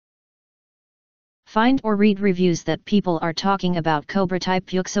Find or read reviews that people are talking about Cobratype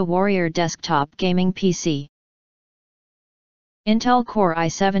Yuxa Warrior Desktop Gaming PC. Intel Core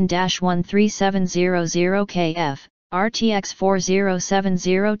i7-13700KF, RTX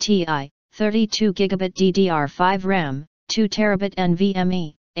 4070 Ti, 32GB DDR5 RAM, 2TB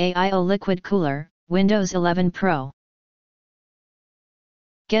NVMe, AIO liquid cooler, Windows 11 Pro.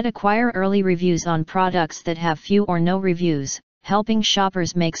 Acquire early reviews on products that have few or no reviews, helping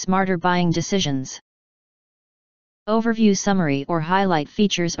shoppers make smarter buying decisions. Overview summary or highlight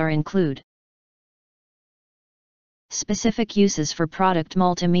features are include. Specific uses for product: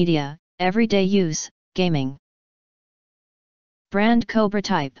 multimedia, everyday use, gaming. Brand: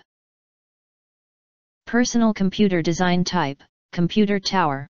 Cobratype. Personal computer design type: computer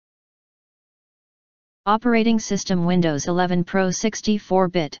tower. Operating system: Windows 11 Pro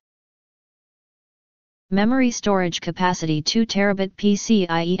 64-bit. Memory storage capacity: 2TB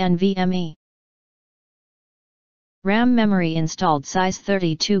PCIe NVMe. RAM memory installed size: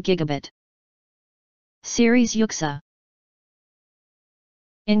 32GB. Series: Yuxa.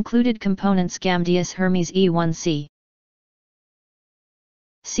 Included components: Gamdius Hermes E1C.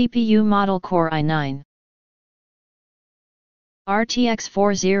 CPU model: Core i9. RTX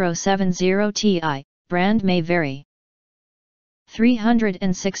 4070 Ti, brand may vary.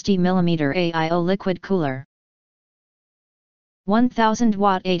 360mm AIO liquid cooler. 1000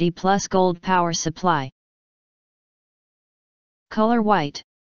 watt 80 plus gold power supply. Color: white.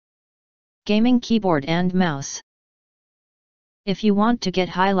 Gaming keyboard and mouse. If you want to get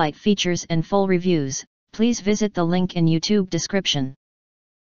highlight features and full reviews, please visit the link in YouTube description.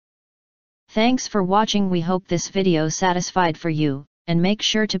 Thanks for watching. We hope this video satisfied for you, and make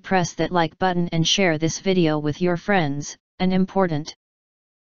sure to press that like button and share this video with your friends, and important.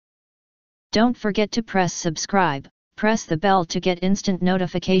 Don't forget to press subscribe, press the bell to get instant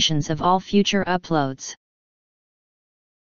notifications of all future uploads.